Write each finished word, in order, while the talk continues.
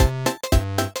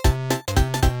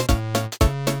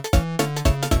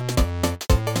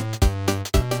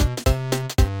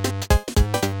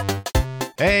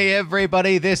Hey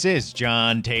everybody, this is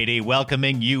John Tatey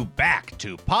welcoming you back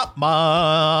to Pop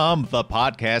Mom, the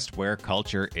podcast where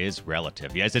culture is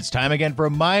relative. Yes, it's time again for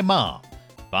my mom,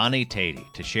 Bonnie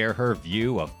Tatey, to share her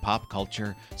view of pop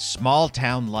culture, small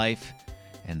town life,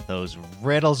 and those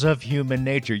riddles of human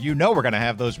nature. You know we're going to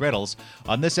have those riddles.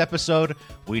 On this episode,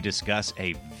 we discuss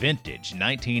a vintage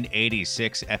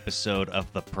 1986 episode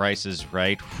of The Price is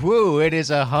Right. Whew, it is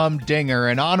a humdinger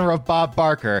in honor of Bob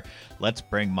Barker. Let's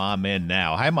bring Mom in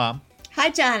now. Hi, Mom.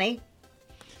 Hi, Johnny.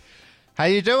 How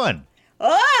you doing?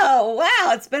 Oh,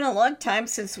 wow. It's been a long time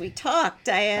since we talked.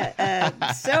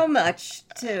 So much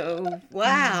to...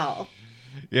 Wow.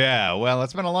 Yeah, well,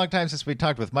 it's been a long time since we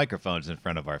talked with microphones in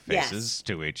front of our faces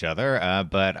to each other,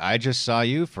 but I just saw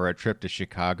you for a trip to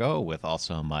Chicago with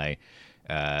also my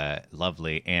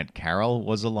lovely Aunt Carol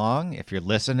was along. If you're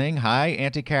listening, hi,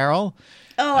 Auntie Carol.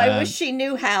 Oh, I wish she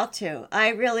knew how to. I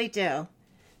really do.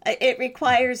 It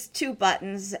requires 2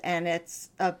 buttons, and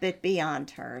it's a bit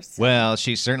beyond her. So. Well,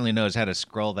 she certainly knows how to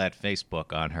scroll that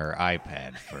Facebook on her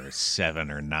iPad for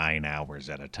 7 or 9 hours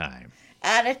at a time.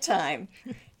 At a time.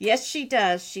 Yes, she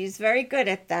does. She's very good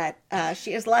at that.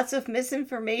 She has lots of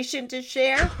misinformation to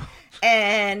share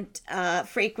and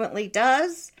frequently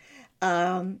does.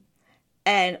 And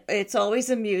it's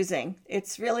always amusing.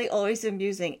 It's really always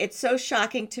amusing. It's so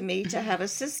shocking to me to have a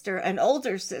sister, an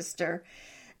older sister,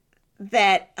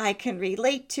 that I can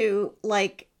relate to,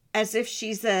 like, as if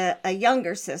she's a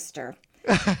younger sister.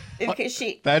 Because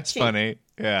That's funny.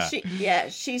 Yeah.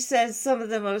 She says some of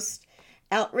the most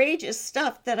outrageous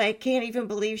stuff that I can't even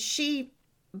believe she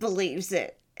believes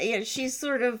it. You know, she's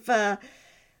sort of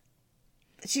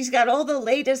she's got all the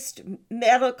latest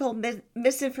medical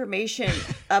misinformation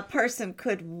a person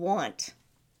could want.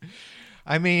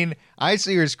 I mean, I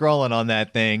see her scrolling on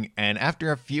that thing, and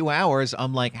after a few hours,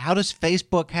 I'm like, how does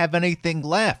Facebook have anything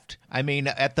left? I mean,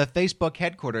 at the Facebook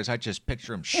headquarters, I just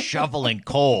picture them shoveling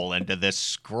coal into this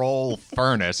scroll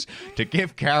furnace to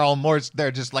give Carol more.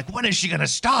 They're just like, when is she going to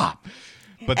stop?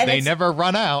 But and they never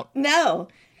run out. No.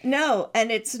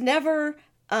 And it's never,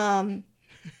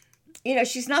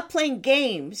 she's not playing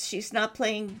games. She's not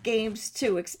playing games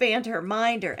to expand her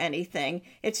mind or anything.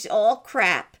 It's all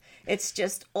crap. It's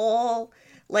just all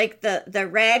like the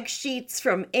rag sheets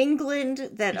from England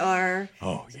that are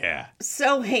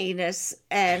so heinous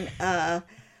and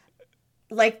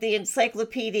like the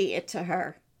encyclopedia to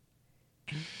her.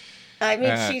 I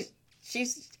mean,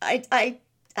 I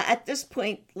at this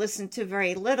point listen to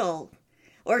very little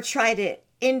or try to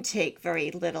intake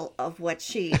very little of what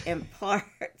she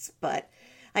imparts, but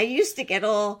I used to get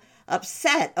all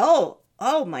upset. Oh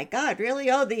my God, really?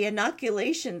 Oh, the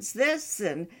inoculation's this,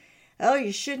 and oh,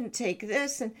 you shouldn't take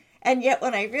this. And yet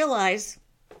when I realize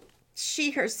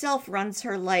she herself runs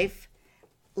her life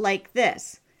like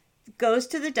this, goes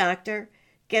to the doctor,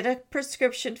 get a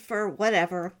prescription for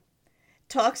whatever,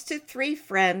 talks to 3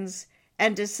 friends,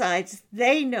 and decides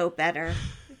they know better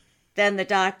than the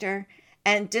doctor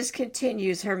and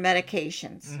discontinues her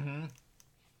medications. Mm-hmm.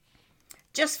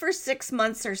 Just for 6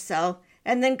 months or so,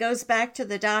 and then goes back to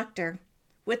the doctor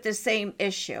with the same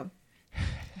issue.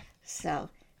 So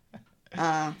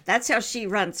that's how she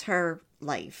runs her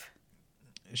life.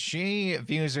 She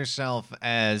views herself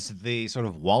as the sort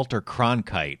of Walter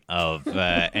Cronkite of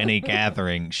any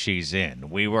gathering she's in.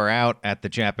 We were out at the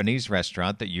Japanese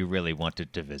restaurant that you really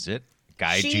wanted to visit.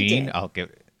 Gaijin.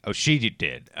 She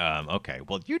did. Okay.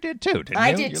 Well, you did too, didn't you?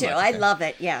 I did too. I love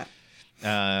it. Yeah.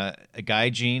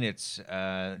 Gaijin, it's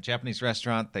a Japanese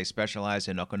restaurant. They specialize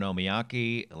in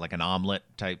okonomiyaki, like an omelet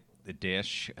type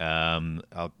dish.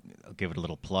 I'll give it a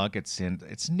little plug. It's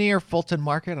near Fulton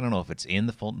Market. I don't know if it's in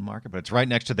the Fulton Market, but it's right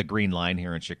next to the Green Line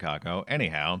here in Chicago.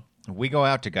 Anyhow, we go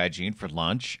out to Gaijin for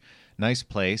lunch. Nice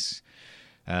place.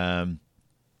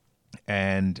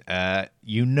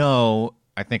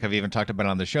 I think I've even talked about it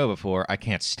on the show before. I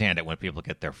can't stand it when people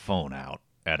get their phone out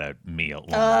at a meal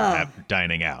or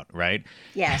dining out, right?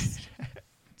 Yes.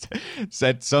 So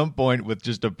at some point, with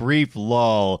just a brief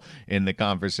lull in the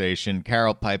conversation,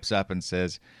 Carol pipes up and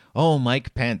says, "Oh,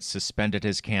 Mike Pence suspended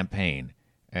his campaign."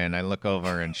 And I look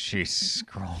over and she's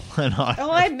scrolling on.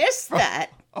 Oh, I missed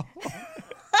that.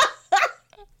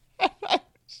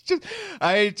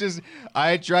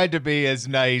 I tried to be as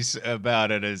nice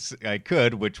about it as I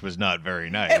could, which was not very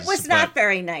nice. It was not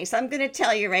very nice. I'm going to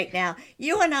tell you right now.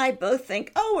 You and I both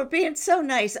think, oh, we're being so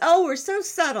nice. Oh, we're so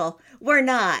subtle. We're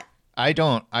not. I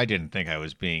didn't think I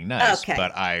was being nice, okay.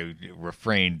 But I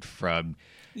refrained from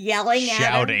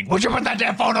shouting, "Would you put that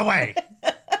damn phone away?"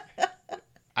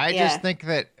 I just think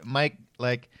that Mike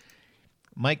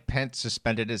Pence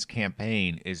suspended his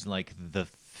campaign is like the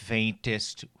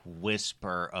faintest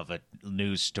whisper of a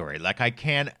news story. Like, I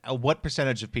can't. What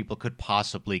percentage of people could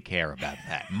possibly care about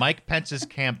that? Mike Pence's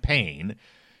campaign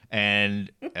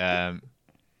and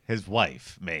his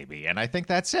wife, maybe. And I think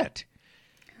that's it.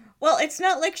 Well, it's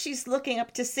not like she's looking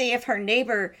up to see if her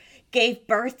neighbor gave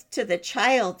birth to the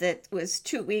child that was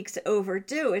 2 weeks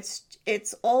overdue.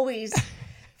 It's always,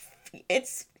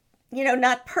 it's,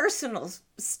 not personal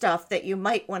stuff that you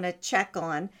might want to check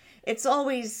on. It's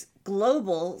always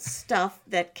global stuff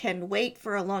that can wait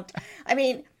for a long time. I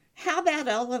mean, how about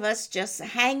all of us just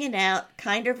hanging out,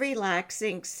 kind of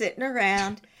relaxing, sitting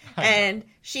around, and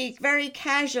she very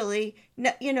casually,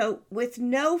 with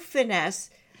no finesse,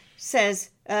 says,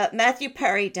 Matthew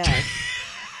Perry died.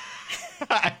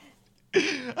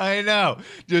 I know.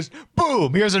 Just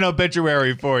boom, here's an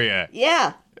obituary for you.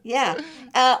 Yeah.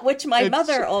 Which my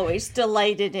mother always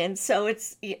delighted in. So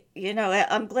it's,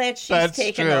 I'm glad she's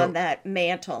taken on that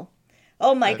mantle.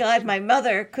 Oh my God, my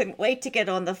mother couldn't wait to get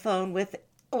on the phone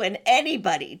when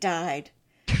anybody died.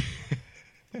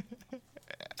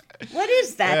 What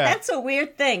is that? Yeah. That's a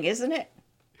weird thing, isn't it?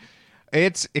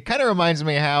 It kind of reminds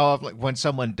me how when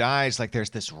someone dies, like there's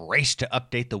this race to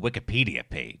update the Wikipedia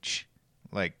page.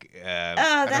 Like,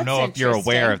 I don't know if you're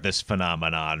aware of this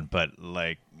phenomenon, but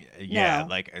like, yeah, no.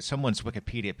 Like someone's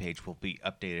Wikipedia page will be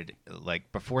updated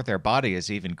like before their body is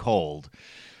even cold,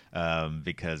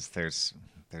 because there's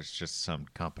just some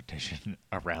competition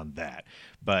around that.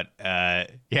 But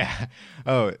yeah,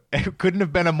 it couldn't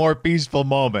have been a more peaceful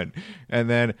moment. And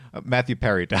then Matthew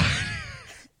Perry died.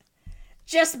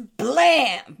 Just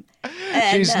blam.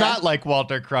 And, she's not like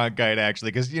Walter Cronkite,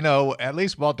 actually, because, at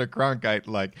least Walter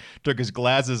Cronkite, took his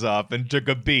glasses off and took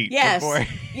a beat before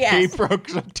he broke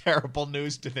some terrible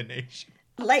news to the nation.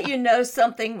 Let you know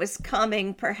something was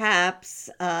coming, perhaps.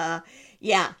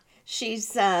 Yeah,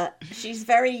 she's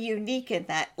very unique in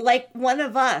that. Like one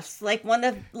of us,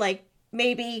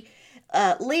 maybe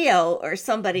Leo or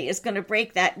somebody is going to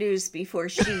break that news before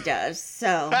she does.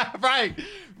 So Right.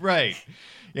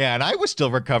 Yeah, and I was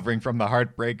still recovering from the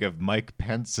heartbreak of Mike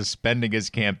Pence suspending his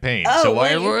campaign, so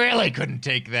I really couldn't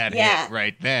take that hit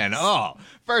right then. Oh,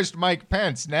 first Mike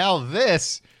Pence, now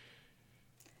this.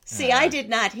 See, I did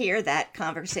not hear that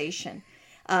conversation.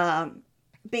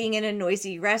 Being in a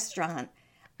noisy restaurant,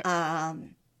 I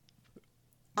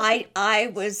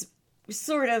was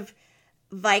sort of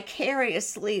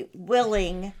vicariously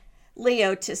willing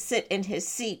Leo to sit in his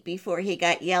seat before he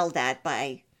got yelled at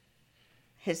by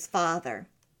his father.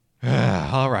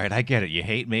 All right, I get it. You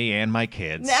hate me and my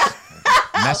kids. No.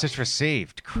 Message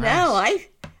received. Christ. No,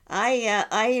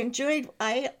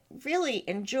 I really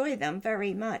enjoy them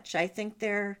very much. I think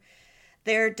they're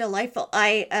delightful.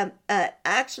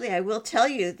 Actually, I will tell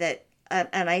you that,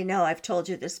 and I know I've told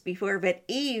you this before, but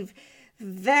Eve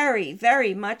very,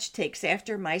 very much takes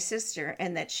after my sister,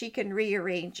 and that she can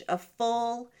rearrange a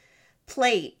full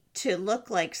plate to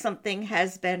look like something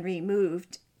has been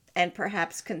removed and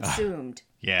perhaps consumed.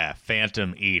 Yeah,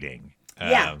 phantom eating.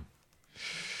 Yeah,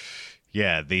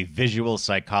 the visual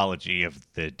psychology of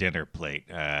the dinner plate.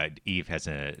 Eve has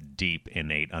a deep,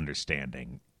 innate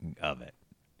understanding of it.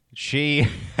 She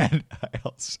and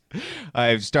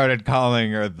I've started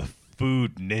calling her the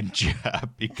food ninja,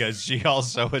 because she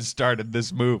also has started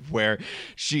this move where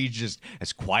she just,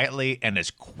 as quietly and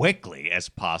as quickly as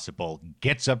possible,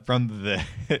 gets up from the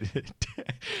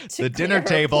dinner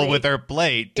table with her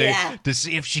plate to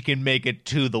see if she can make it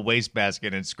to the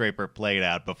wastebasket and scrape her plate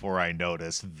out before I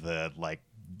notice the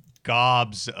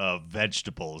gobs of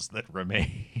vegetables that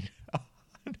remain.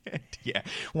 Yeah,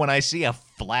 when I see a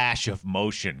flash of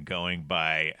motion going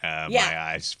by my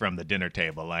eyes from the dinner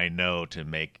table, I know to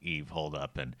make Eve hold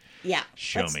up and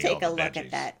show me all the veggies. Let's take a look at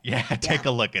that. Yeah, take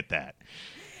a look at that.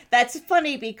 That's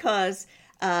funny because,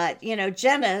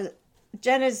 Jenna's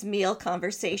meal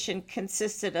conversation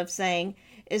consisted of saying,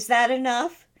 "Is that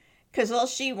enough?" Because all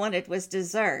she wanted was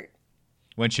dessert.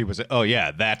 When she was,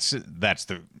 that's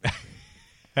the...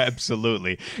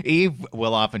 Absolutely. Eve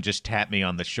will often just tap me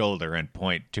on the shoulder and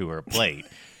point to her plate.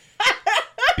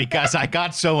 Because I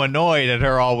got so annoyed at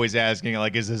her always asking,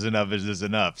 is this enough? Is this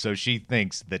enough? So she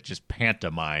thinks that just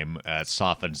pantomime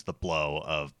softens the blow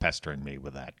of pestering me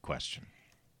with that question.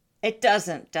 It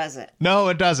doesn't, does it? No,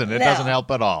 it doesn't. It doesn't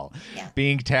help at all. Yeah.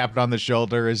 Being tapped on the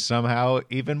shoulder is somehow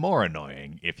even more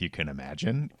annoying, if you can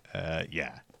imagine.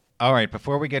 All right,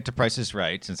 before we get to Price is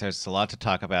Right, since there's a lot to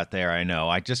talk about there, I know,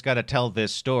 I just got to tell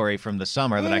this story from the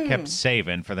summer that I kept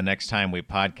saving for the next time we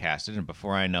podcasted, and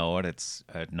before I know it, it's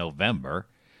November.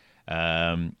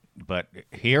 But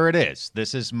here it is.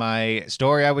 This is my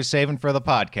story I was saving for the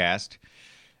podcast.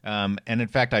 And in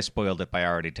fact, I spoiled it by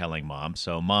already telling Mom.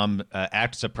 So, Mom,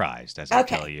 act surprised as I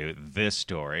Okay. tell you this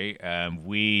story.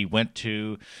 We went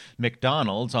to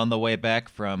McDonald's on the way back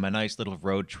from a nice little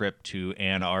road trip to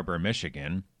Ann Arbor,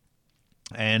 Michigan.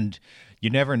 And you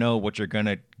never know what you're going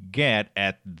to get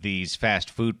at these fast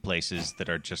food places that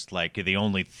are just like the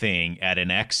only thing at an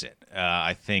exit.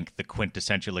 I think the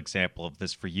quintessential example of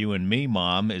this for you and me,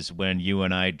 Mom, is when you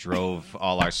and I drove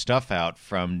all our stuff out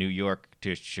from New York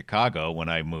to Chicago when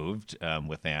I moved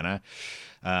with Anna.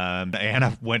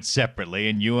 Anna went separately,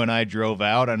 and you and I drove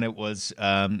out, and it was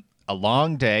a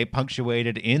long day,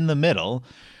 punctuated in the middle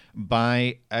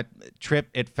by a trip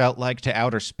it felt like to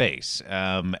outer space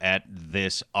at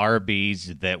this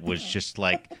Arby's that was just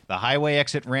like the highway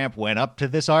exit ramp went up to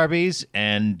this Arby's,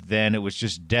 and then it was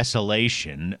just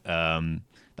desolation.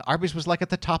 The Arby's was like at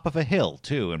the top of a hill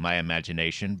too, in my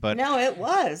imagination, but No, it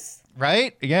was.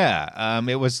 right? Yeah.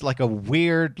 It was like a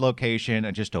weird location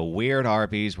and just a weird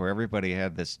Arby's where everybody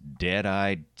had this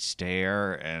dead-eyed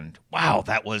stare, and wow,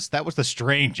 that was the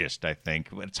strangest, I think.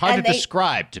 It's hard And to they-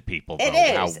 describe to people though, It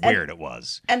is, how and- weird it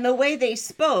was. And the way they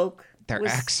spoke Their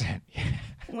was, accent.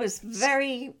 was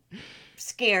very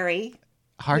scary.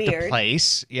 Hard to Weird.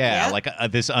 place. Yeah, Yeah. like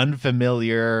this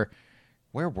unfamiliar.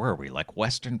 Where were we? Like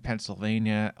Western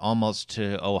Pennsylvania, almost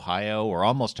to Ohio, or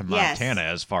almost to Yes. Montana,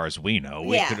 as far as we know.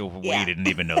 We Yeah, we yeah. didn't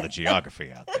even know the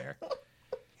geography out there.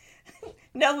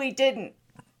 No, we didn't.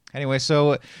 Anyway,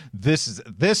 so this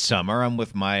summer I'm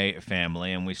with my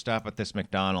family and we stop at this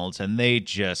McDonald's, and they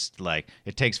just like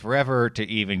it takes forever to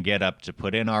even get up to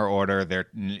put in our order. They're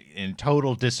in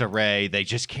total disarray. They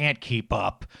just can't keep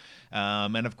up.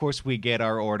 And of course we get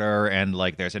our order, and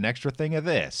like there's an extra thing of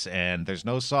this, and there's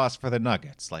no sauce for the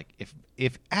nuggets. Like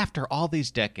if after all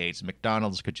these decades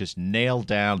McDonald's could just nail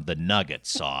down the nugget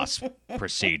sauce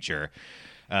procedure.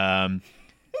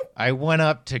 I went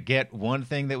up to get one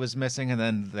thing that was missing, and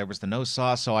then there was the no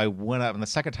sauce. So I went up, and the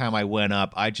second time I went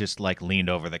up, I just like leaned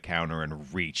over the counter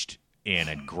and reached in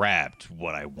and grabbed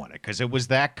what I wanted, because it was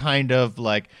that kind of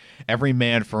like every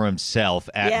man for himself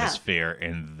atmosphere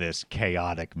in this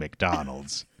chaotic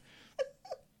McDonald's.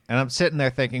 And I'm sitting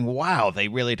there thinking, wow, they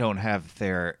really don't have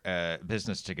their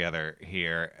business together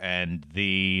here. And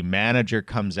the manager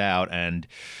comes out and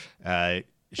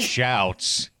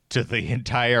shouts to the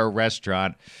entire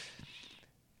restaurant,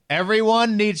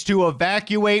 everyone needs to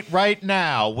evacuate right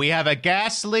now. We have a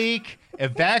gas leak.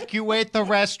 Evacuate the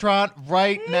restaurant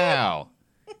right now.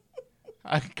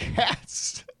 A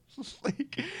gas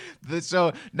leak.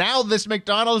 So now this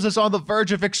McDonald's is on the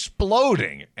verge of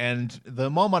exploding. And the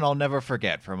moment I'll never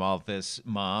forget from all this,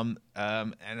 Mom,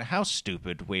 and how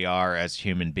stupid we are as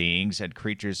human beings and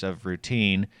creatures of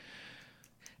routine.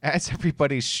 As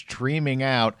everybody's streaming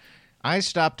out, I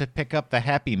stopped to pick up the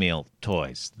Happy Meal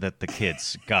toys that the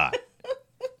kids got.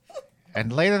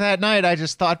 And later that night, I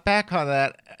just thought back on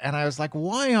that, and I was like,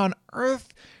 why on earth?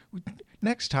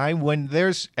 Next time, when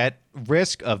there's at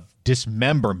risk of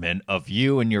dismemberment of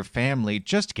you and your family,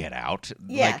 just get out.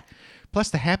 Yeah. Like, plus,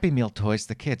 the Happy Meal toys,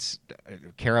 the kids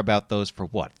care about those for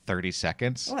what, 30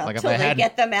 seconds? Well, like until they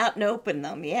get them out and open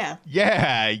them, yeah.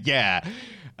 Yeah.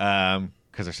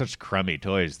 Because they're such crummy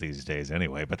toys these days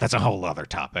anyway, but that's a whole other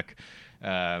topic.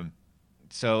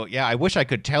 So, yeah, I wish I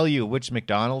could tell you which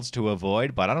McDonald's to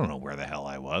avoid, but I don't know where the hell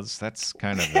I was. That's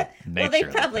kind of the nature Well, they of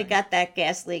the probably thing. got that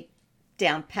gas leak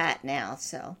down pat now,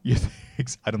 so. You think?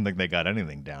 I don't think they got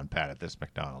anything down pat at this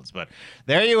McDonald's, but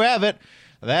there you have it.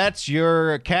 That's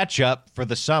your catch-up for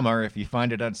the summer. If you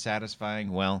find it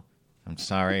unsatisfying, well, I'm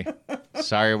sorry.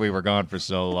 Sorry we were gone for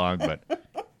so long, but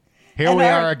here And we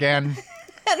our- are again.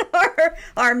 And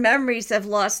our memories have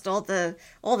lost all the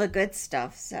good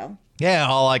stuff, so. Yeah,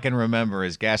 all I can remember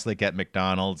is gas leak at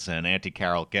McDonald's and Auntie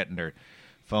Carol getting her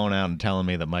phone out and telling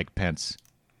me that Mike Pence.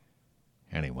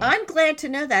 Anyway. I'm glad to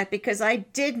know that because I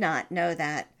did not know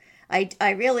that. I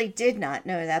really did not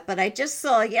know that, but I just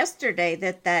saw yesterday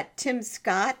that Tim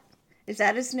Scott, is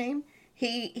that his name?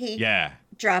 He Yeah,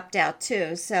 dropped out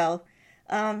too. So,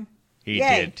 he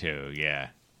Yay. did too, yeah.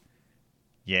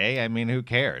 Yay, I mean, who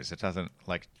cares? It doesn't,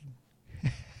 like,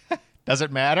 does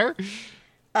it matter?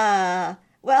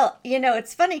 well,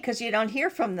 it's funny because you don't hear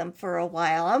from them for a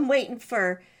while. I'm waiting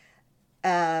for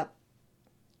the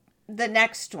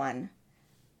next one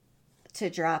to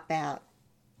drop out.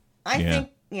 I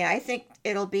think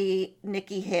it'll be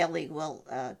Nikki Haley will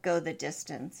go the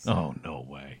distance. Oh, no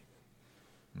way.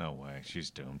 No way. She's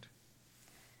doomed.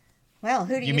 Well,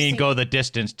 who do You you mean see? go the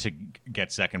distance to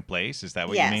get second place? Is that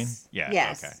what you mean? Yes. Yeah,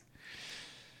 Yes. okay.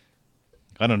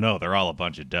 I don't know. They're all a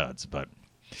bunch of duds, but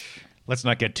let's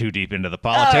not get too deep into the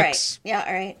All right. politics. Yeah,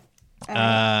 all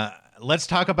right. Let's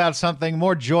talk about something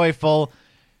more joyful.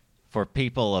 for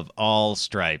people of all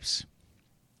stripes.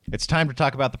 It's time to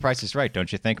talk about The Price is Right,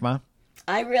 don't you think, Ma?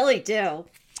 I really do.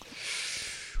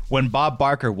 When Bob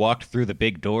Barker walked through the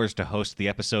big doors to host the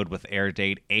episode with air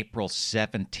date April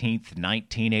 17th,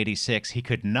 1986, he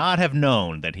could not have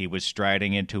known that he was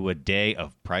striding into a day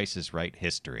of Price is Right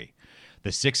history.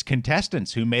 The 6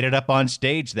 contestants who made it up on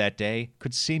stage that day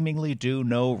could seemingly do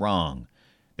no wrong.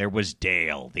 There was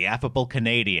Dale, the affable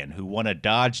Canadian who won a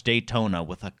Dodge Daytona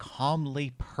with a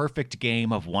calmly perfect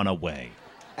game of one away.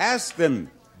 Ask them,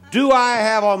 do I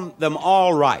have them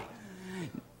all right?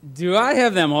 Do I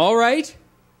have them all right?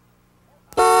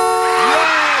 Yes,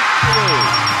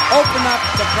 open up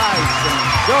the price and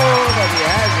show that he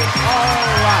has it all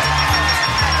right.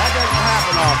 That doesn't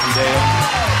happen often, Dale.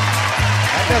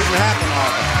 That doesn't happen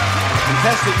often. The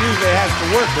contestant usually has to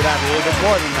work for that a little bit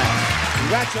more than that.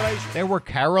 Congratulations. There were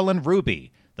Carolyn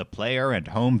Ruby, the player and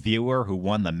home viewer who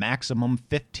won the maximum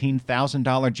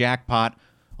 $15,000 jackpot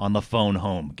on the phone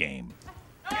home game.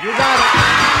 You got it.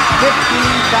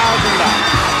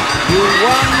 $15,000. You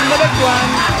won the big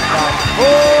one. The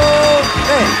whole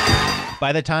thing.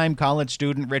 By the time college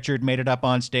student Richard made it up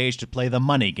on stage to play the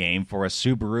money game for a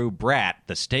Subaru Brat,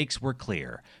 the stakes were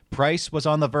clear. Price was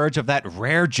on the verge of that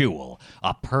rare jewel,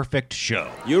 a perfect show.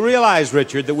 You realize,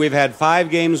 Richard, that we've had 5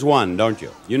 games won, don't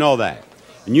you? You know that.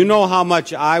 And you know how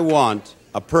much I want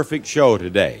a perfect show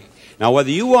today. Now, whether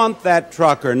you want that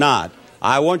truck or not,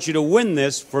 I want you to win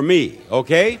this for me,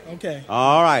 okay? Okay.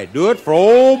 All right, do it for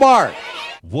old Bart.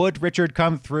 Would Richard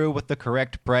come through with the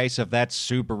correct price of that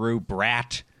Subaru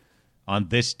Brat? On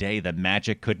this day, the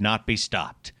magic could not be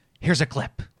stopped. Here's a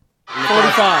clip.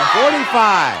 45.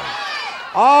 45.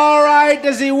 All right,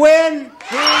 does he win?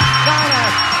 He got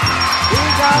it. He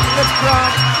got the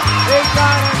truck. He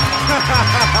got it.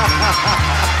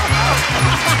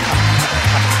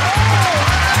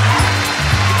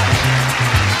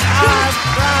 I'm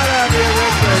proud of you,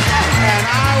 Richard. And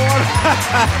I want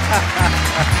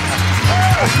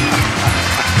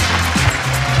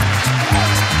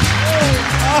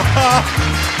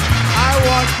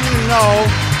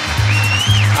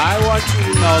I want you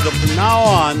to know that from now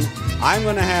on, I'm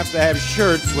going to have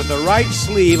shirts with the right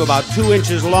sleeve about 2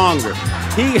 inches longer.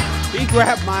 He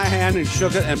grabbed my hand and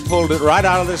shook it and pulled it right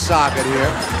out of the socket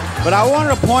here. But I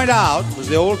wanted to point out, it was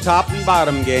the old top and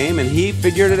bottom game, and he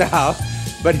figured it out.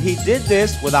 But he did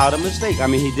this without a mistake. I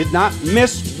mean, he did not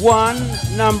miss one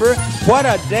number. What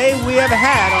a day we have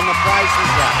had on The Price is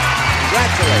Right.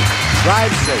 Congratulations.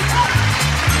 Drive safe.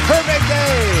 Perfect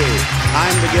day.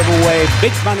 Time to give away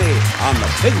big money on the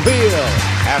big wheel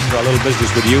after a little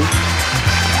business with you.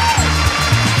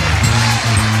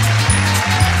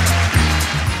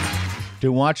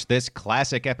 To watch this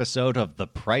classic episode of The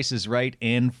Price is Right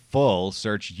in full,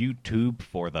 search YouTube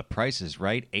for The Price is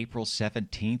Right, April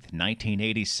 17th,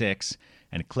 1986,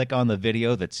 and click on the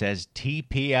video that says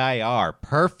TPIR,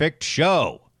 Perfect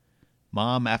Show.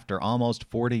 Mom, after almost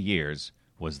 40 years,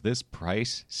 was this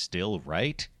price still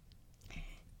right?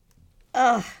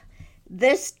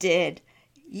 This did.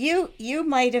 You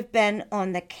might have been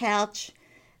on the couch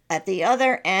at the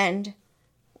other end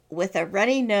with a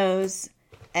runny nose,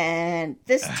 and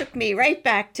this took me right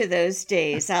back to those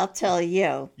days, I'll tell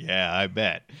you. Yeah, I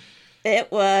bet.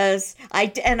 It was, I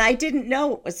didn't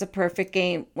know it was a perfect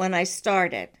game when I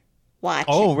started watching.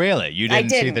 Oh, really? You didn't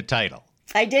see the title?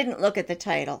 I didn't look at the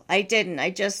title. I didn't. I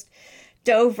just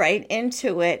dove right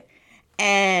into it,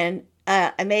 and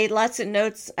I made lots of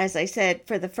notes, as I said,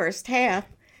 for the first half,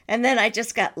 and then I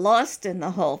just got lost in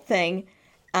the whole thing,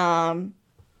 and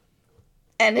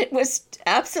it was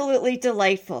absolutely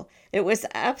delightful. It was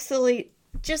absolutely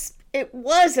it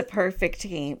was a perfect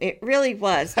game. It really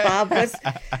was.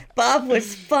 Bob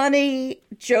was funny,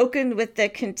 joking with the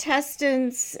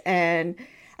contestants and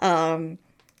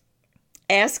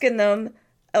asking them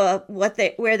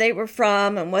where they were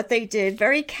from and what they did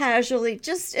very casually.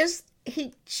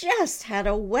 He just had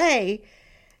a way.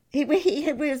 He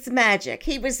was magic.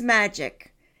 He was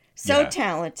magic. So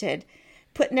talented,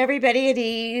 putting everybody at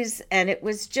ease, and it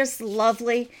was just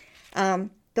lovely.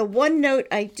 The one note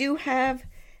I do have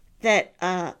that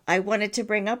I wanted to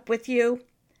bring up with you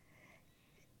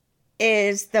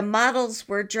is the models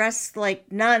were dressed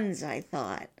like nuns, I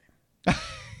thought.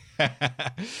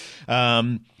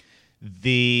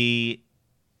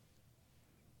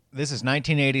 This is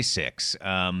 1986.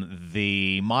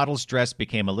 The model's dress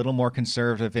became a little more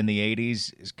conservative in the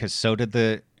 80s because so did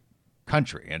the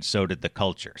country and so did the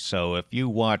culture. So if you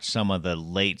watch some of the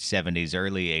late 70s,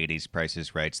 early 80s Price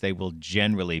is Rights, they will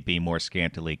generally be more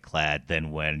scantily clad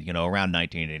than when, around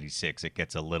 1986, it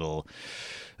gets a little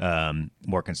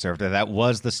more conservative. That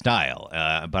was the style.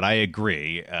 But I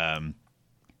agree.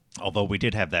 Although we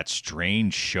did have that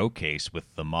strange showcase with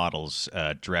the models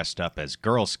dressed up as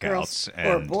Girl Scouts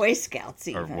or Boy Scouts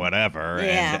even. or whatever,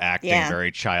 Yeah, and acting yeah.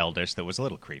 very childish. That was a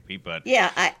little creepy, but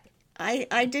Yeah,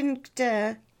 I didn't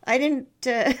yeah, I didn't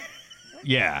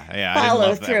follow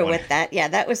love that through one. with that. Yeah,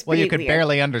 that was Well, pretty you could weird.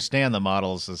 barely understand the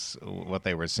models as what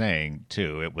they were saying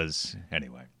too. It was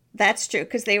anyway. That's true,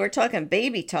 because they were talking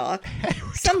baby talk.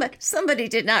 Somebody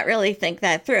did not really think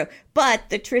that through. But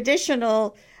the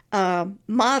traditional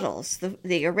models,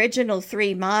 the original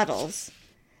three models,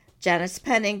 Janice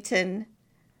Pennington,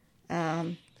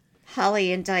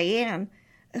 Holly, and Diane,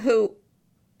 who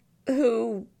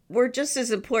were just as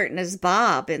important as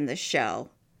Bob in the show.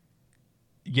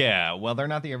 Yeah, well, they're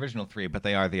not the original three, but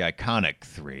they are the iconic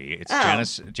three. It's Oh.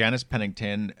 Janice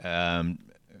Pennington,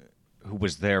 who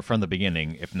was there from the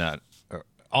beginning, if not or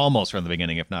almost from the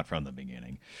beginning, if not from the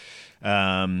beginning,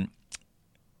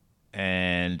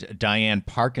 and Diane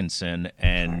Parkinson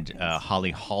and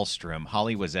Holly Hallstrom.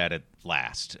 Holly was at it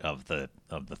last of the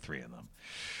three of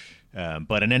them,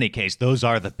 but in any case, those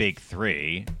are the big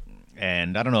three.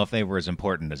 And I don't know if they were as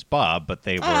important as Bob, but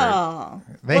they were. Oh,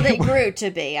 They well, they were- grew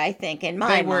to be, I think, in my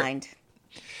They were- mind.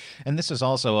 And this is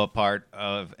also a part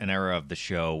of an era of the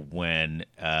show when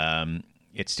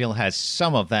it still has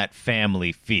some of that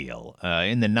family feel.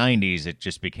 In the 90s, it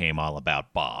just became all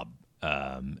about Bob.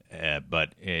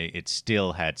 But it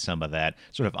still had some of that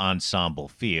sort of ensemble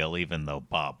feel, even though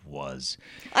Bob was.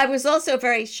 I was also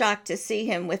very shocked to see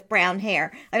him with brown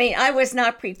hair. I mean, I was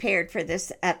not prepared for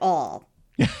this at all.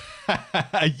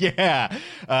 Yeah,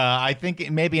 I think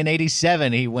maybe in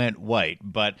 87 he went white.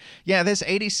 But yeah, this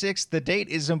 86, the date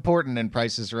is important in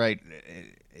Price is Right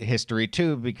history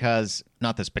too, because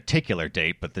not this particular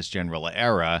date, but this general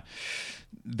era.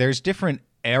 There's different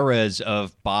eras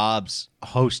of Bob's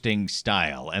hosting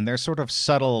style, and there's sort of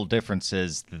subtle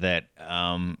differences that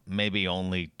maybe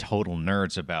only total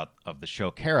nerds of the show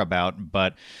care about.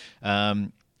 But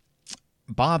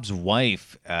Bob's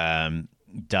wife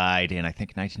died in, I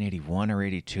think, 1981 or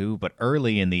 82, but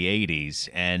early in the 80s,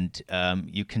 and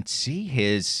you can see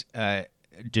his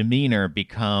demeanor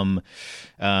become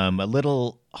a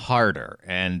little harder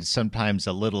and sometimes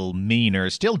a little meaner,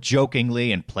 still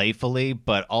jokingly and playfully,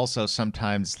 but also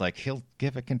sometimes like he'll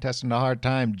give a contestant a hard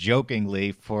time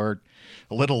jokingly for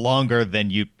a little longer than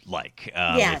you'd like,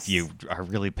 Yes. if you are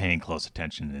really paying close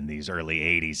attention in these early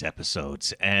 80s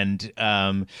episodes. And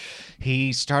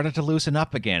he started to loosen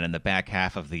up again in the back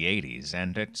half of the 80s,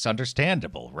 and it's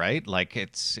understandable, right? Like,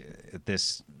 it's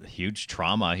this huge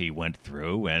trauma he went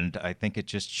through, and I think it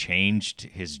just changed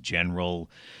his general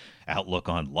outlook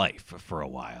on life for a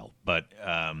while. But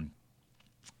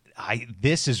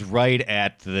this is right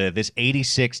at this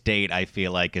 86 date, I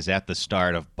feel like, is at the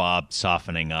start of Bob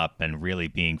softening up and really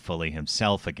being fully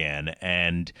himself again.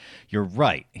 And you're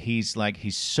right. He's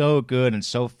so good and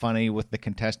so funny with the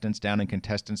contestants down in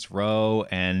Contestants Row.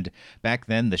 And back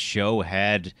then the show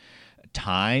had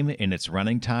time in its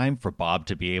running time for Bob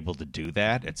to be able to do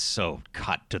that. It's so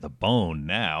cut to the bone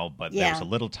now, but there was Yeah. a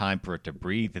little time for it to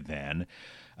breathe then.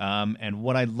 And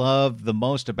what I love the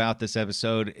most about this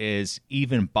episode is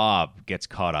even Bob gets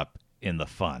caught up in the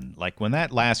fun. Like when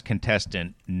that last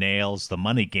contestant nails the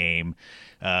money game,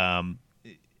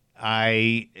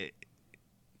 I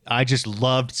just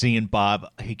loved seeing Bob.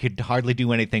 He could hardly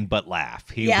do anything but laugh.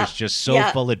 He Yeah. was just so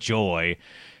Yeah. full of joy.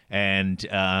 And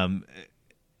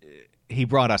he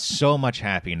brought us so much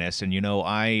happiness. And,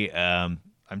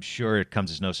 I'm sure it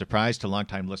comes as no surprise to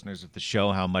longtime listeners of the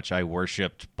show how much I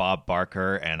worshipped Bob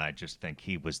Barker, and I just think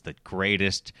he was the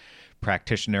greatest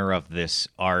practitioner of this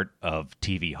art of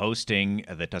TV hosting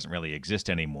that doesn't really exist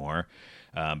anymore,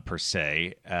 per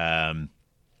se.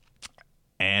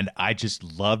 And I just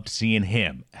loved seeing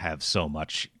him have so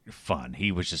much fun.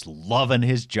 He was just loving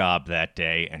his job that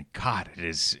day, and God,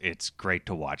 it's great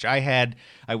to watch. I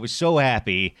was so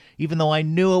happy, even though I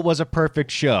knew it was a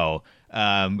perfect show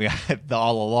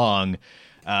all along.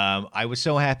 I was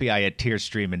so happy I had tears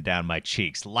streaming down my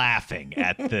cheeks, laughing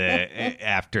at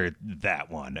after that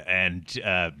one, and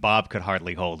Bob could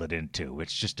hardly hold it in too.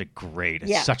 It's just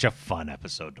it's such a fun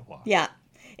episode to watch. Yeah,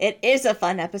 it is a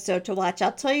fun episode to watch.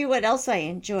 I'll tell you what else I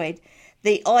enjoyed.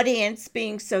 The audience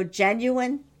being so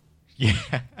genuine. Yeah.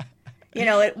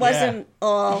 It wasn't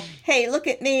all, hey, look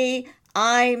at me.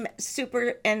 I'm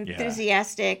super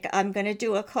enthusiastic. I'm going to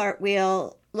do a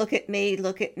cartwheel. Look at me.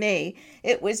 Look at me.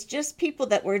 It was just people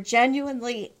that were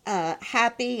genuinely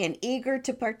happy and eager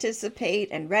to participate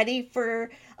and ready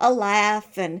for a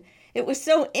laugh. And it was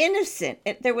so innocent.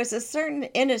 There was a certain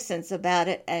innocence about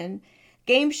it. And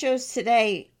game shows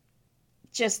today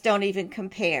just don't even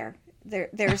compare.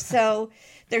 They're so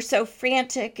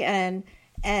frantic and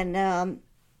and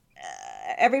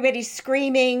everybody's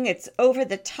screaming. It's over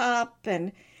the top,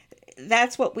 and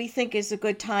that's what we think is a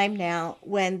good time now,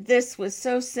 when this was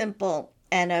so simple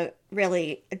and a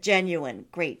really genuine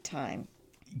great time.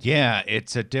 Yeah,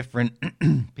 it's a different.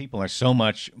 People are so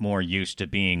much more used to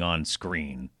being on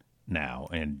screen now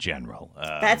in general.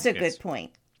 That's a good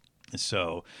point.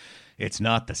 So it's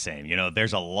not the same.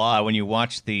 There's a lot when you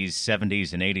watch these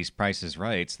 70s and 80s Prices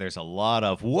Rights, there's a lot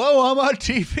of, whoa, I'm on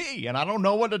TV and I don't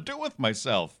know what to do with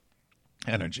myself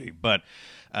energy. But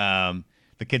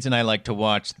the kids and I like to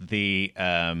watch the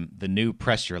new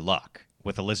Press Your Luck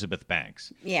with Elizabeth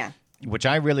Banks. Yeah. Which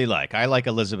I really like. I like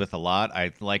Elizabeth a lot.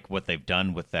 I like what they've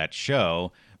done with that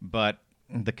show, but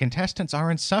the contestants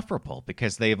are insufferable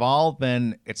because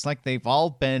it's like they've all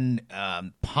been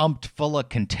pumped full of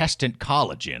contestant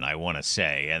collagen, I want to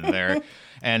say, and they're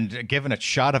and given a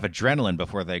shot of adrenaline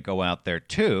before they go out there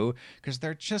too, because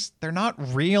they're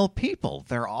not real people.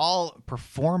 They're all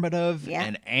performative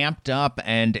and amped up,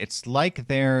 and it's like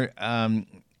they're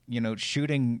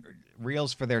shooting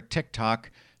reels for their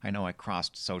TikTok. I know I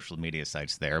crossed social media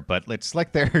sites there, but it's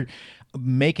like they're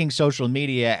making social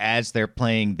media as they're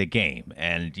playing the game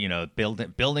and,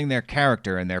 building their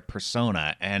character and their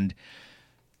persona. And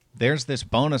there's this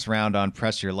bonus round on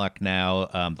Press Your Luck now.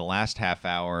 The last half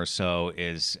hour or so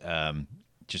is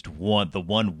just the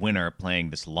one winner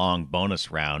playing this long bonus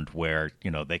round where,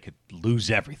 they could lose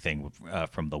everything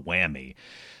from the whammy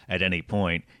at any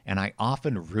point. And I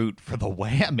often root for the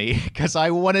whammy because I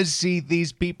want to see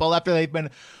these people after they've been,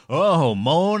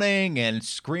 moaning and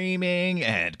screaming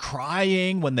and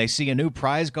crying when they see a new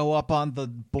prize go up on the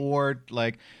board.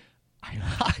 Like, I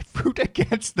root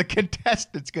against the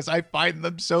contestants because I find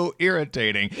them so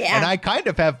irritating. Yeah. And I kind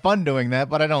of have fun doing that,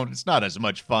 but it's not as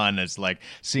much fun as like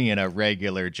seeing a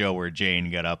regular Joe or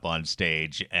Jane get up on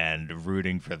stage and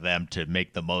rooting for them to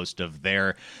make the most of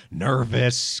their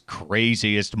nervous,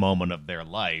 craziest moment of their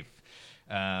life.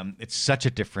 It's such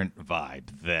a different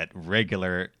vibe that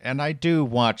and I do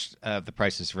watch The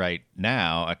Price is Right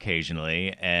now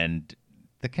occasionally, and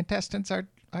the contestants are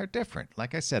different.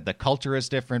 Like I said, the culture is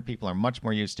different. People are much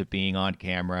more used to being on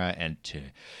camera and to,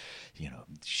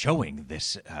 showing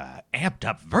this amped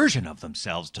up version of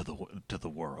themselves to the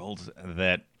world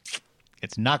that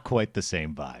it's not quite the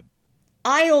same vibe.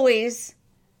 I always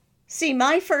see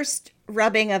my first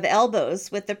rubbing of elbows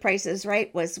with The Price is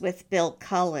Right was with Bill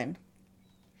Cullen.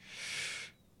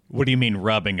 What do you mean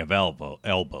rubbing of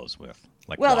elbows with?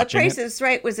 Like, well, The Price it? is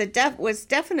Right was was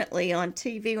definitely on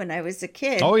TV when I was a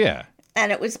kid. Oh yeah.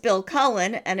 And it was Bill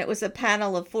Cullen, and it was a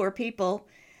panel of 4 people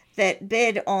that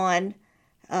bid on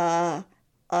a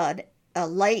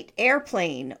light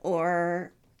airplane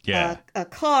or a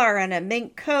car and a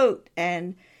mink coat.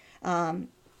 And,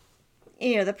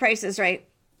 The Price is Right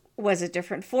was a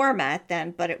different format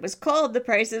then, but it was called The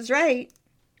Price is Right.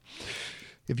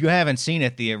 If you haven't seen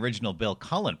it, the original Bill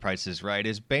Cullen Price is Right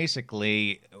is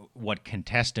basically what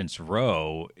Contestants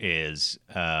Row is.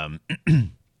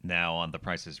 Now on The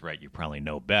Price is Right, you probably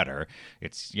know better.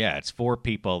 It's 4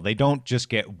 people. They don't just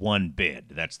get one bid.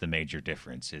 That's the major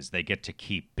difference, is they get to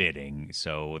keep bidding.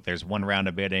 So there's one round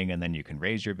of bidding, and then you can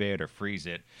raise your bid or freeze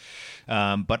it.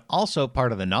 But also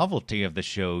part of the novelty of the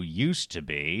show used to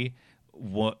be,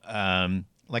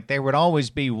 like there would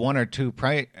always be 1 or 2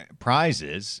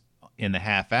 prizes in the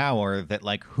half hour that,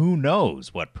 like, who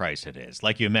knows what price it is?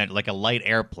 Like you meant, like a light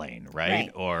airplane, right?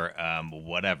 Or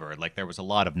whatever. Like there was a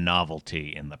lot of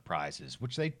novelty in the prizes,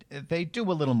 which they do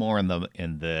a little more in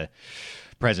the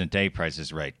present day Price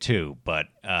is Right too. But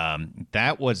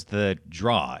that was the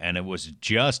draw, and it was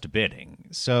just bidding.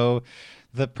 So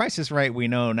the Price is Right we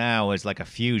know now is like a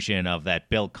fusion of that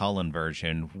Bill Cullen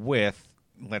version with,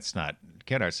 let's not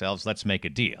kid ourselves, Let's Make a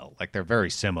Deal. Like they're very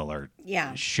similar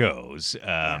shows.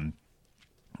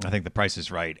 I think The Price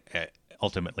is Right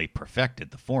ultimately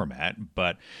perfected the format,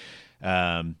 but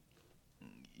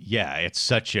it's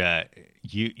such a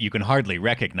you can hardly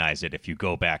recognize it if you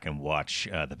go back and watch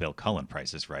the Bill Cullen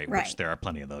Price is Right, which there are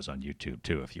plenty of those on YouTube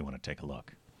too if you want to take a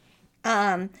look.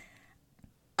 I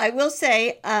will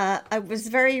say I was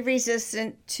very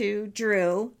resistant to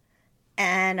Drew,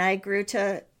 and I grew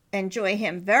to enjoy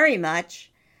him very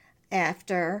much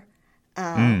after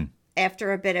a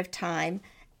bit of time.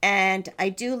 And I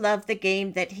do love the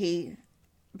game that he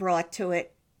brought to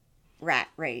it, Rat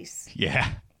Race.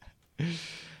 Yeah.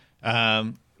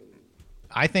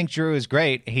 I think Drew is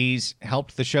great. He's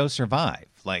helped the show survive.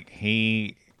 Like,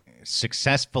 he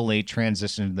successfully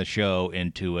transitioned the show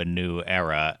into a new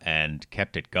era and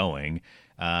kept it going.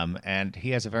 And he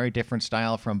has a very different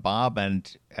style from Bob.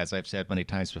 And as I've said many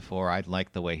times before, I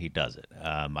like the way he does it.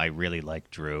 I really like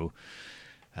Drew.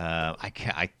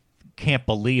 I can't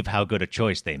believe how good a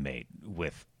choice they made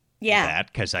with that,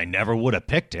 because I never would have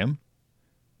picked him.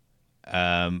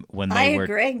 When they were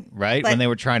agree, right when they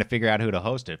were trying to figure out who to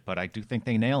host it, but I do think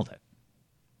they nailed it.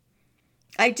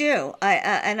 I do.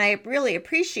 And I really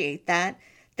appreciate that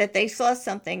they saw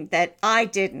something that I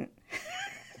didn't.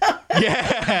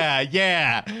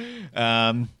 Yeah.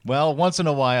 Well, once in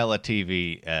a while, a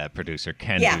TV producer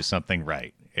can do something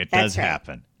right. It does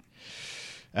happen.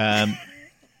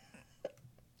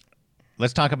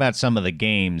 Let's talk about some of the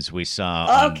games we saw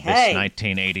on this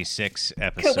 1986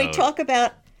 episode.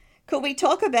 Could we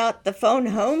talk about the phone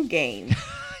home game?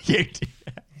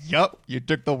 Yup, you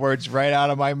took the words right out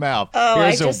of my mouth. Oh,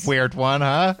 Here's a weird one,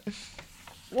 huh?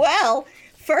 Well,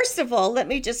 first of all, let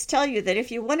me just tell you that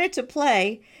if you wanted to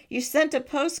play, you sent a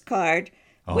postcard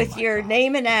with your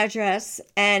name and address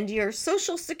and your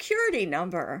social security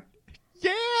number.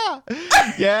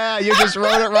 Yeah, you just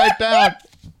wrote it right down.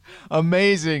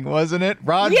 Amazing, wasn't it?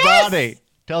 Rod Body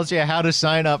tells you how to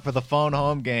sign up for the phone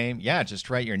home game. Yeah, just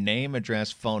write your name,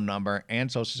 address, phone number,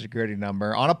 and social security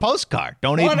number on a postcard.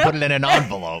 Don't even put it in an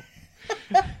envelope.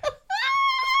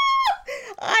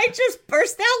 I just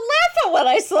burst out laughing when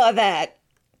I saw that.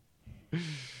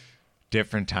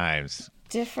 Different times.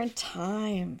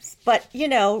 But,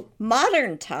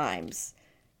 modern times.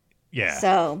 Yeah.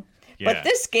 So, but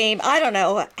this game, I don't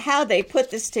know how they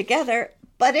put this together,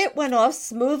 but it went off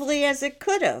smoothly as it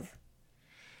could have.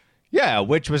 Yeah,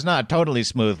 which was not totally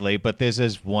smoothly, but this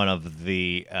is one of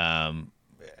the,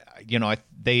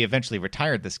 they eventually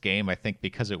retired this game, I think,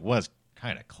 because it was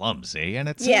kind of clumsy, and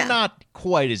it's not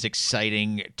quite as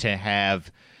exciting to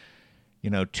have,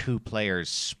 two players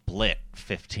split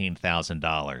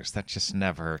 $15,000. That just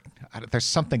never, there's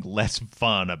something less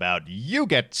fun about you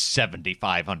get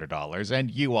 $7,500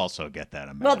 and you also get that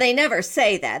amount. Well, they never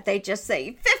say that. They just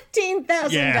say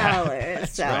 $15,000. Yeah,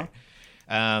 so. Right.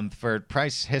 For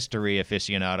price history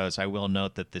aficionados, I will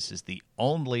note that this is the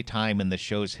only time in the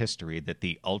show's history that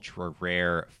the ultra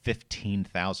rare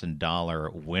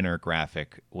 $15,000 winner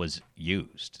graphic was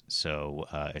used. So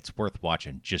it's worth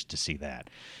watching just to see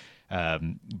that.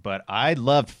 But I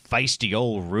loved feisty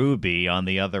old Ruby on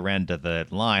the other end of the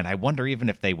line. I wonder even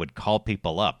if they would call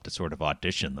people up to sort of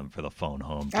audition them for the phone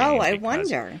home game. Oh, I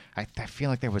wonder. I feel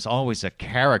like there was always a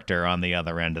character on the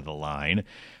other end of the line.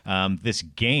 This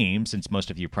game, since most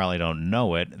of you probably don't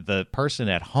know it, the person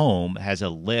at home has a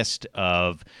list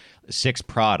of 6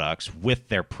 products with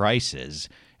their prices,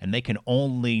 and they can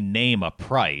only name a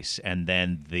price, and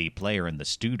then the player in the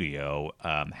studio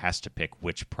has to pick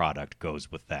which product goes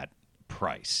with that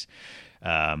price.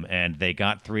 And they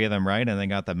got 3 of them right, and they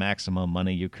got the maximum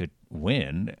money you could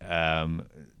win.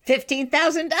 $15,000.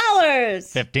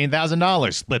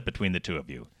 $15,000 split between the two of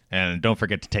you. And don't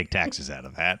forget to take taxes out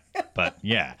of that. But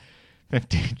yeah,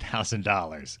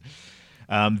 $15,000.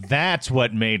 That's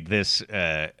what made this...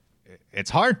 it's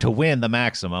hard to win the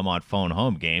maximum on phone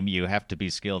home game. You have to be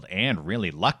skilled and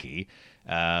really lucky.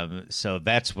 So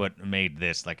that's what made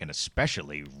this like an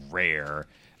especially rare,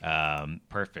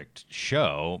 perfect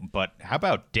show. But how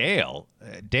about Dale?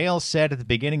 Dale said at the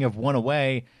beginning of One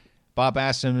Away, Bob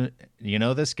asked him, "You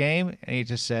know this game?" And he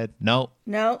just said, "No."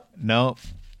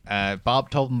 Bob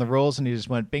told him the rules, and he just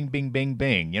went bing, bing, bing,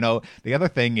 bing. The other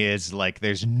thing is, like,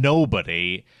 there's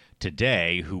nobody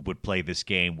today who would play this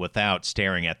game without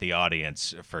staring at the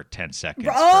audience for 10 seconds.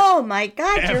 Oh, my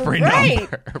God, you're right.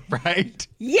 Number, right?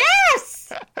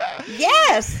 Yes!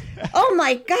 Yes! Oh,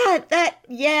 my God,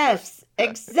 yes,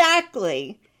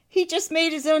 exactly. He just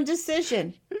made his own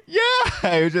decision.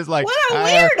 Yeah, he was just like... What a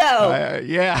weirdo!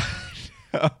 Yeah.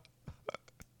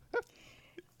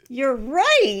 You're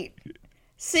right.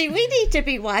 See, we need to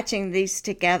be watching these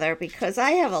together because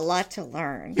I have a lot to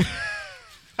learn.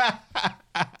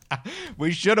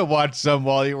 We should have watched some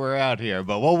while you were out here,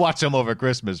 but we'll watch them over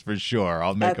Christmas for sure.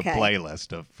 I'll make a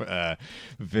playlist of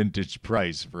vintage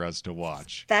price for us to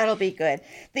watch. That'll be good.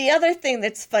 The other thing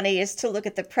that's funny is to look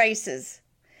at the prices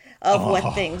of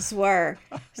what things were.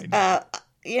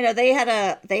 They had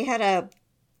a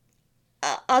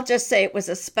I'll just say it was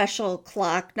a special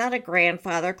clock, not a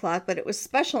grandfather clock, but it was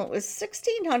special. It was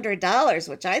 $1,600,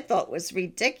 which I thought was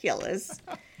ridiculous.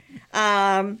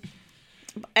 And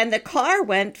the car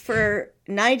went for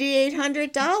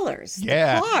 $9,800.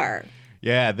 Yeah. The car.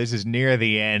 Yeah, this is near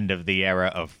the end of the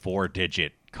era of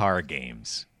 4-digit car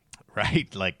games,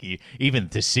 right? Like, even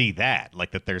to see that, like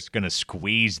that there's going to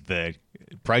squeeze the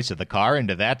price of the car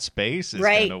into that space is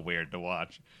kind of weird to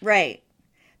watch. Right.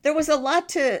 There was a lot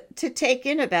to take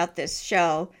in about this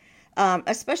show,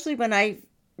 especially when I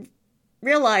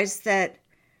realized that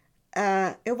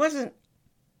it wasn't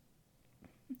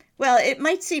Well, it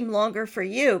might seem longer for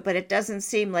you, but it doesn't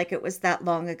seem like it was that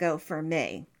long ago for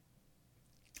me.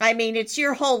 I mean, it's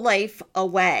your whole life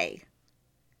away.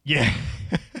 Yeah,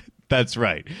 that's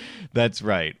right. That's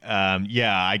right.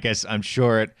 Yeah, I guess I'm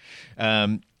sure it.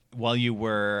 While you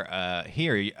were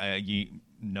here, you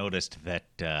noticed that,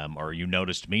 or you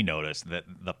noticed me notice that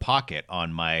the pocket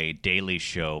on my Daily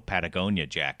Show Patagonia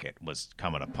jacket was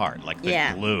coming apart. Like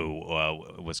the glue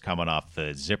was coming off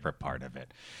the zipper part of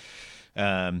it.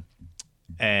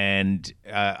 And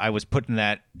I was putting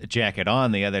that jacket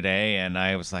on the other day, and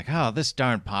I was like, oh, this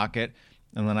darn pocket.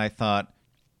 And then I thought,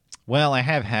 well, I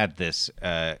have had this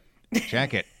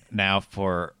jacket now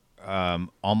for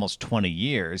almost 20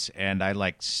 years, and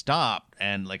I stopped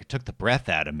and it took the breath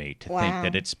out of me to think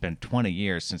that it's been 20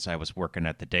 years since I was working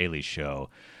at the Daily Show.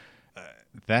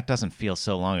 That doesn't feel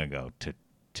so long ago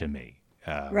to me.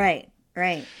 Right.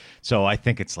 So I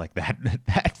think it's like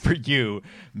that for you,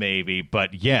 maybe.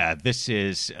 But yeah, this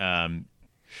is.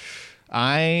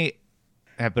 I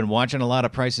have been watching a lot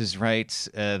of Price is Right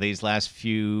these last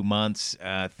few months,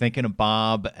 thinking of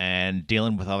Bob and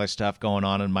dealing with other stuff going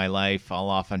on in my life. I'll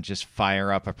often just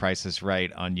fire up a Price is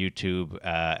Right on YouTube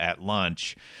at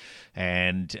lunch.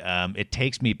 And it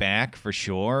takes me back for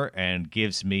sure and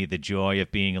gives me the joy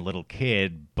of being a little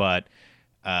kid. But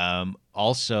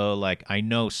also, I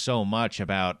know so much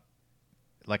about,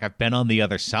 I've been on the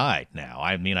other side now.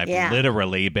 I mean, I've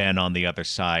literally been on the other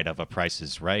side of a Price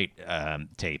is Right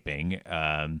taping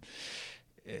for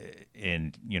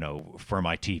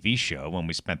my TV show when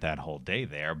we spent that whole day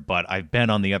there. But I've been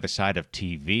on the other side of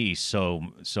TV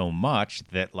so much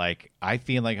that, I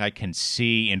feel like I can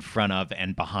see in front of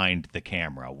and behind the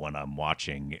camera when I'm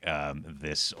watching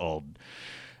this old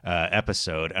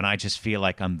episode, and I just feel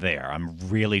like I'm there. I'm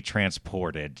really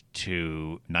transported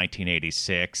to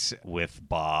 1986 with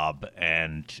Bob,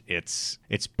 and it's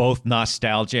both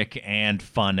nostalgic and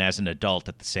fun as an adult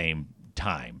at the same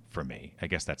time for me. I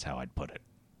guess that's how I'd put it.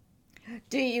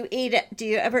 Do you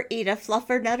ever eat a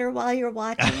fluffernutter while you're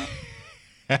watching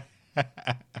it?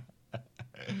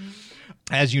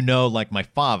 As you know, like my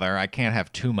father, I can't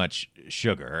have too much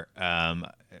sugar.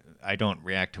 I don't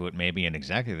react to it maybe in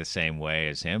exactly the same way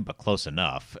as him, but close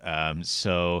enough.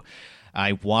 So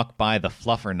I walk by the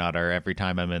Fluffernutter every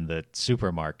time I'm in the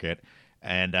supermarket,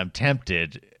 and I'm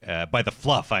tempted by the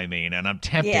fluff, I mean, and I'm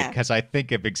tempted because I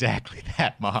think of exactly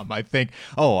that, Mom. I think,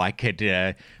 I could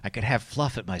have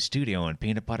fluff at my studio and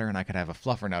peanut butter, and I could have a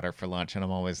Fluffernutter for lunch, and I'm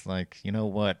always like, you know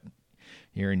what?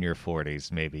 You're in your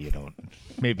 40s. Maybe you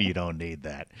don't need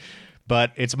that.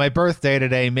 But it's my birthday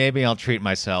today. Maybe I'll treat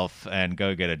myself and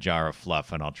go get a jar of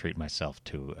fluff, and I'll treat myself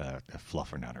to a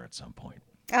Fluffernutter at some point.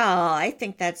 Oh, I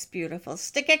think that's beautiful.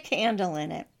 Stick a candle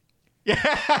in it.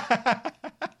 Yeah,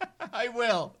 I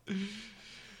will.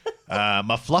 A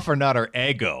Fluffernutter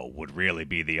Eggo would really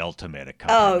be the ultimate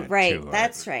accompaniment. Oh, right.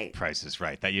 That's right. Price is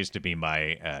Right. That used to be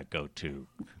my go-to.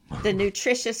 The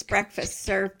nutritious breakfast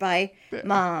served by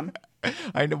Mom.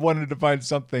 I wanted to find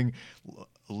something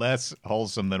less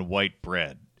wholesome than white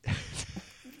bread.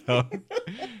 And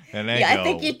Eggo, I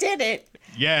think you did it.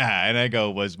 Yeah, and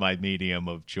Eggo was my medium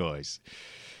of choice.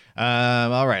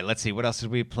 All right, let's see. What else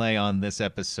did we play on this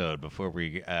episode before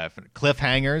we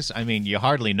cliffhangers? I mean, you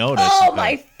hardly noticed. Oh,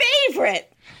 my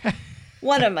favorite.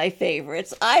 One of my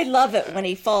favorites. I love it when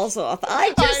he falls off.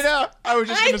 I know. I was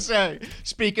just going to say,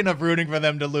 speaking of rooting for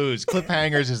them to lose,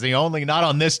 cliffhangers is the only, not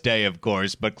on this day, of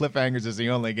course, but cliffhangers is the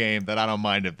only game that I don't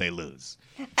mind if they lose.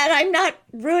 And I'm not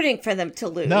rooting for them to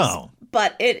lose. No.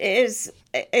 But it's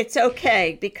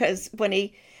okay because when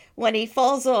he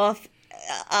falls off,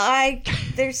 I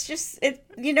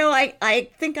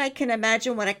think I can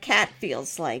imagine what a cat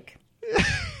feels like.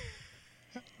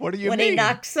 What do you mean? When he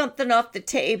knocks something off the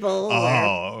table.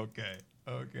 Oh,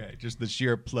 okay. Just the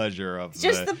sheer pleasure of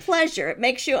just the pleasure. It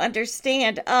makes you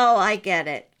understand. Oh, I get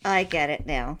it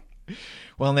now.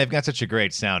 Well, and they've got such a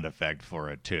great sound effect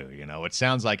for it too. You know, it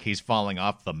sounds like he's falling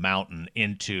off the mountain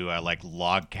into a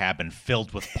log cabin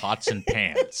filled with pots and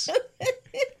pans.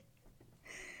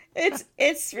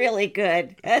 It's really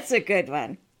good. That's a good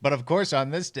one. But of course,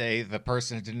 on this day, the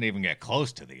person didn't even get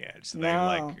close to the edge. So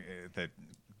no. The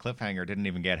cliffhanger didn't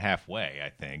even get halfway, I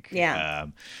think. Yeah.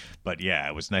 But yeah,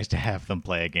 it was nice to have them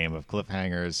play a game of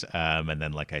cliffhangers. And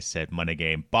then, like I said, Money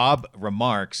Game. Bob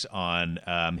remarks on,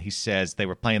 he says they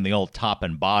were playing the old top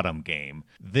and bottom game.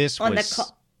 This was...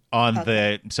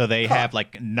 So they have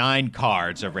 9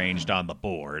 cards arranged on the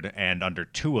board, and under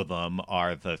 2 of them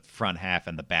are the front half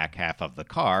and the back half of the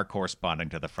car, corresponding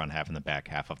to the front half and the back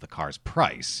half of the car's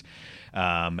price.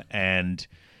 And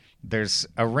there's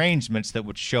arrangements that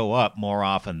would show up more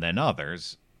often than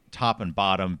others. top and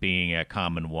bottom being a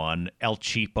common one. El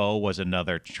Cheapo was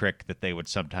another trick that they would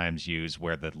sometimes use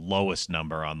where the lowest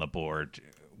number on the board,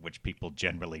 which people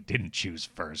generally didn't choose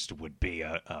first, would be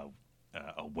a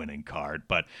winning card.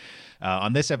 But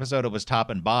on this episode, it was top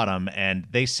and bottom, and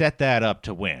they set that up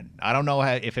to win. I don't know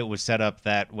if it was set up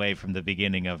that way from the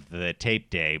beginning of the tape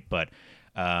day, but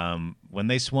when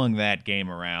they swung that game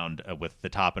around with the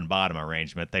top and bottom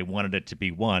arrangement, they wanted it to be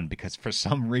one because for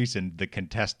some reason the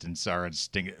contestants are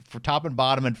for top and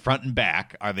bottom and front and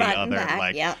back are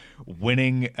the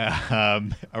winning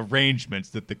arrangements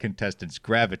that the contestants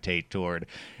gravitate toward.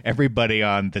 Everybody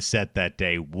on the set that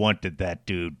day wanted that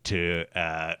dude to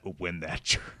win that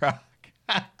truck.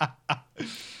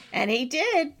 And he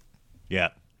did.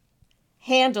 Yeah.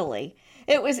 Handily.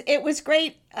 It was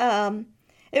great.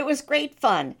 It was great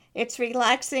fun. It's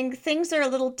relaxing. Things are a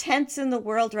little tense in the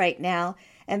world right now,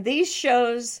 and these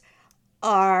shows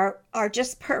are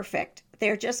just perfect.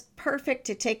 They're just perfect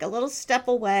to take a little step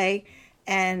away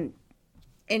and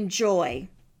enjoy.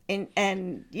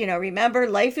 And remember,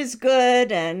 life is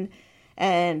good,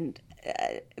 and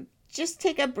just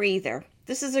take a breather.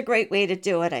 This is a great way to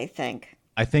do it, I think.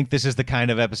 I think this is the kind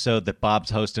of episode that Bob's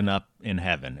hosting up in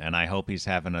heaven, and I hope he's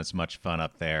having as much fun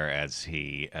up there as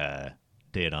he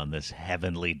did on this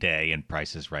heavenly day in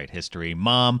Price is Right history.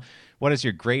 Mom, what is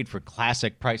your grade for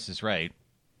classic Price is Right?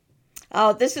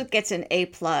 Oh, this gets an A+.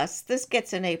 This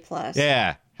gets an A+.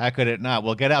 Yeah, how could it not?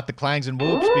 We'll get out the clangs and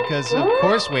whoops because of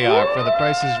course we are for the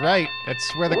Price is Right.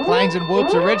 That's where the clangs and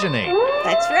whoops originate.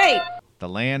 That's right. The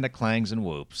land of clangs and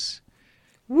whoops.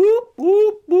 Whoop,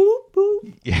 whoop, whoop,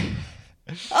 whoop. Yeah.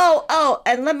 Oh,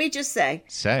 and let me just say.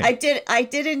 I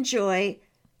did enjoy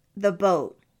the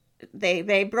boat.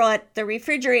 They brought the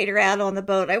refrigerator out on the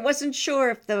boat. I wasn't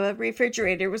sure if the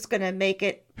refrigerator was going to make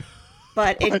it,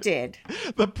 but it did.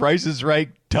 The Price is Right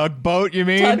tugboat, you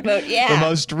mean? Tugboat, yeah. The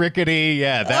most rickety,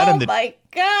 yeah. That my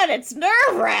God, it's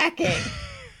nerve-wracking.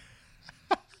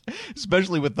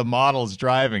 Especially with the models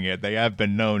driving it. They have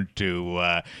been known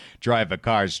to drive a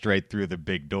car straight through the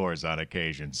big doors on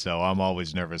occasion. So I'm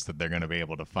always nervous that they're going to be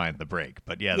able to find the brake.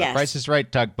 But yeah, the Price is Right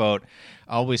tugboat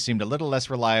always seemed a little less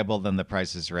reliable than the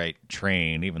Price is Right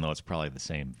train, even though it's probably the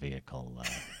same vehicle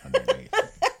underneath.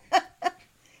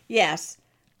 Yes.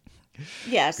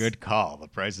 Good call. The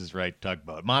Price is Right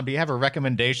tugboat. Mom, do you have a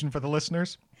recommendation for the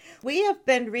listeners? We have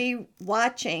been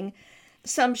re-watching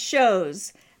some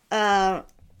shows.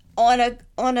 On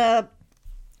a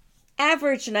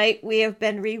average night, we have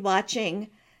been rewatching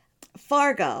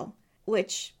Fargo,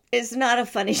 which is not a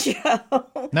funny show.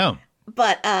 No,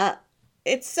 but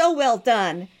it's so well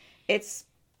done. It's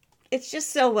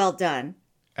just so well done.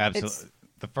 Absolutely,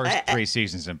 the first 3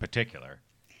 seasons in particular.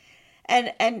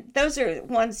 And those are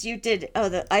ones you did.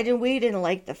 We didn't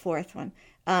like the 4th one,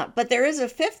 but there is a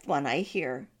 5th one, I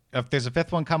hear. If there's a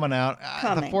 5th one coming out,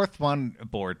 the 4th one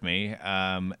bored me.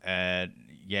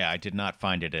 Yeah, I did not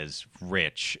find it as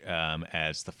rich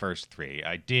as the first 3.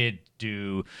 I did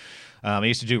do, I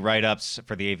used to do write-ups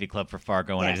for the AV Club for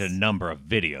Fargo, and I did a number of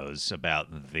videos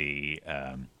about the,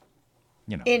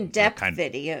 in-depth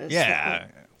videos. Yeah.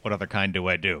 What other kind do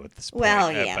I do at this point?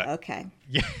 Well, okay.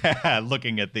 Yeah,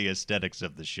 looking at the aesthetics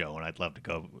of the show, and I'd love to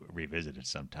go revisit it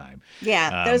sometime.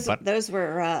 Yeah, those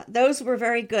were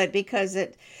very good because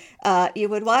you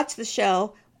would watch the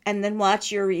show and then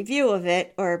watch your review of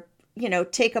it, or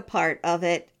take a part of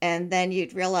it, and then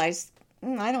you'd realize,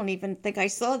 I don't even think I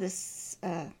saw this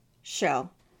show.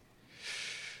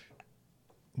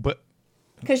 But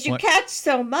because you catch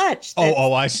so much.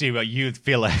 I see what you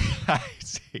feel like. I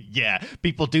see. Yeah,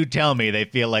 people do tell me they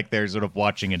feel like they're sort of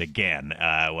watching it again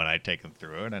when I take them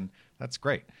through it, and that's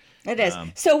great. It is.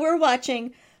 So we're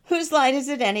watching Whose Line Is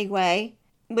It Anyway,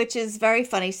 which is very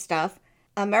funny stuff.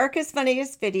 America's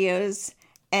Funniest Videos,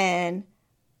 and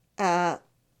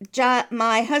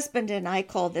my husband and I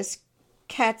call this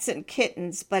Cats and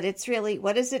Kittens, but it's really,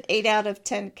 what is it? 8 out of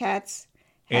 10 cats.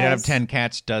 8 out of 10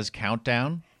 cats does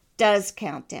Countdown.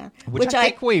 Which I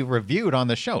think we reviewed on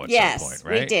the show at some point,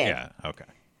 right? Yes, we did. Yeah, okay.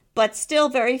 But still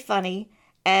very funny,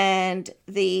 and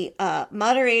the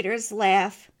moderators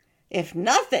laugh. If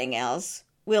nothing else,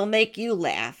 will make you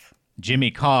laugh.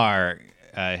 Jimmy Carr,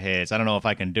 I don't know if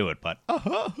I can do it, but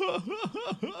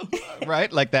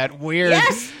right, like that weird,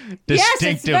 distinctive. Yes,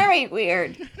 it's very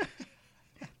weird,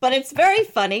 but it's very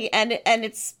funny, and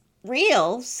it's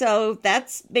real, so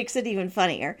that makes it even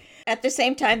funnier. At the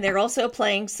same time, they're also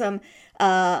playing some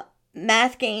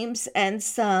math games and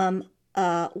some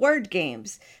word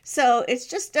games. So it's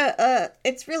just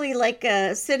it's really like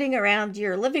sitting around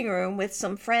your living room with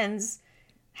some friends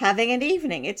having an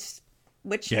evening.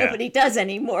 Which nobody does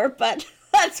anymore, but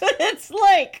that's what it's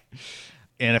like.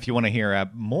 And if you want to hear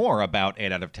more about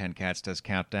 8 out of 10 Cats Does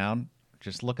Countdown,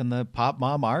 just look in the Pop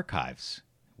Mom archives.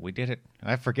 We did it.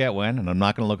 I forget when, and I'm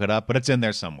not going to look it up, but it's in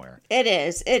there somewhere. It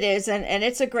is, and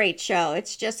it's a great show.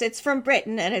 It's from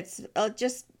Britain, and it's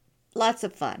just lots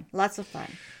of fun.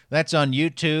 That's on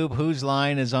YouTube. Whose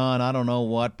Line is on? I don't know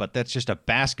what, but that's just a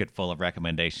basket full of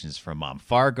recommendations from Mom.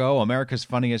 Fargo, America's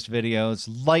Funniest Videos,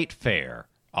 Light Fare,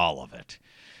 all of it.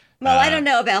 Well, I don't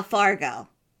know about Fargo.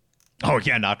 Oh,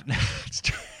 yeah, not...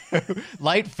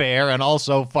 Light Fare, and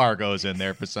also Fargo's in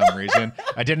there for some reason.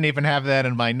 I didn't even have that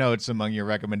in my notes among your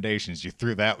recommendations. You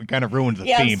threw that. We kind of ruined the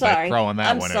theme by throwing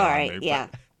that one in. I'm sorry. On me, yeah.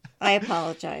 I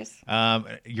apologize.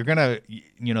 You're going to,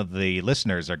 the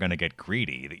listeners are going to get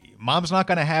greedy. Mom's not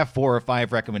going to have 4 or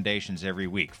 5 recommendations every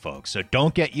week, folks. So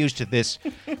don't get used to this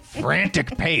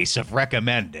frantic pace of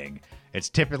recommending. It's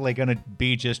typically going to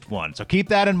be just one. So keep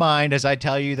that in mind as I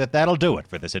tell you that'll do it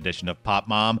for this edition of Pop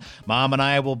Mom. Mom and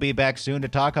I will be back soon to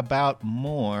talk about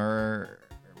more.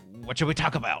 What should we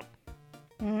talk about?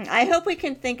 I hope we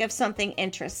can think of something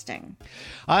interesting.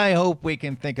 I hope we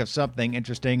can think of something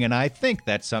interesting, and I think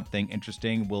that something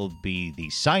interesting will be the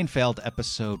Seinfeld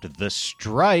episode The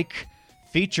Strike,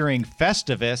 featuring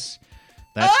Festivus.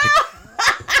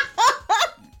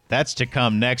 That's to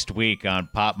come next week on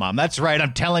Pop Mom. That's right.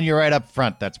 I'm telling you right up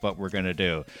front. That's what we're going to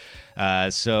do.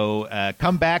 So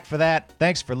come back for that.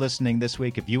 Thanks for listening this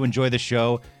week. If you enjoy the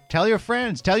show, tell your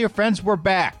friends. Tell your friends we're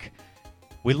back.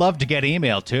 We love to get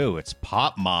email, too. It's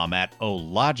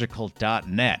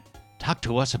popmom@ological.net. Talk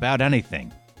to us about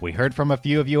anything. We heard from a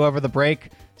few of you over the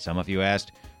break. Some of you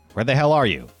asked, where the hell are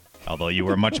you? Although you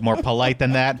were much more polite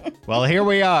than that. Well, here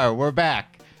we are. We're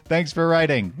back. Thanks for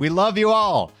writing. We love you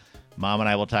all. Mom and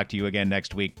I will talk to you again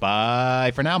next week.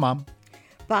 Bye for now, Mom.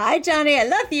 Bye, Johnny. I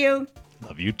love you.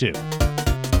 Love you, too.